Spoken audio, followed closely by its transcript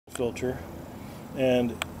filter,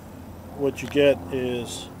 and what you get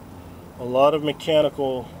is a lot of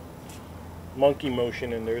mechanical monkey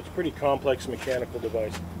motion in there. It's a pretty complex mechanical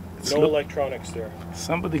device. No electronics there.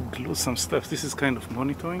 Somebody glued some stuff. This is kind of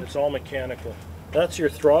monitoring. It's all mechanical. That's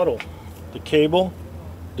your throttle. The cable,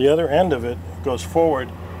 the other end of it goes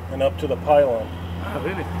forward and up to the pylon. Ah,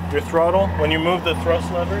 really? Your throttle, when you move the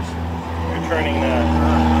thrust levers, you're turning that.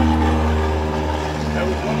 I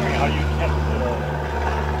was wondering how you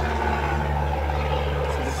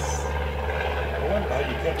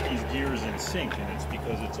kept these gears in sync, and it's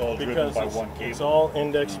because it's all driven by one cable. It's all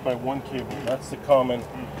indexed by one cable. That's the common.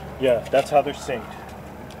 Yeah, that's how they're synced.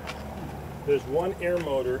 There's one air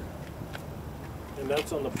motor, and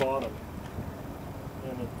that's on the bottom,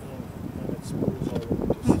 and it spurs all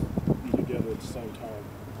together at the same time.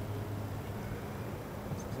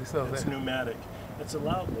 It's pneumatic. It's a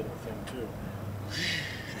loud little thing too.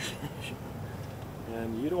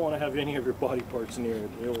 And you don't want to have any of your body parts near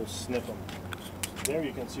it. It will snip them. There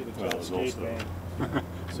you can see the cascade vane.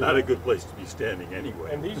 Not a good place to be standing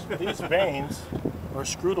anyway. And these vanes are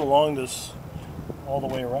screwed along this all the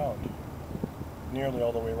way around. Nearly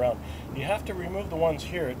all the way around. You have to remove the ones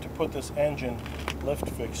here to put this engine lift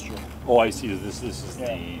fixture. Oh, I see. This is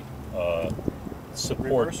the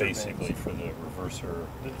support Reverser basically vanes. For the reverser.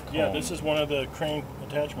 Yeah, this is one of the crane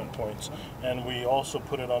attachment points, and we also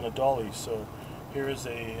put it on a dolly. So here is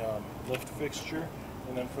a lift fixture,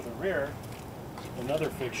 and then for the rear, another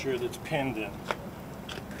fixture that's pinned in.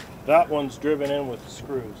 That one's driven in with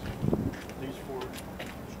screws. These 4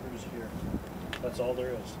 screws here. That's all there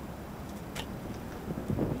is.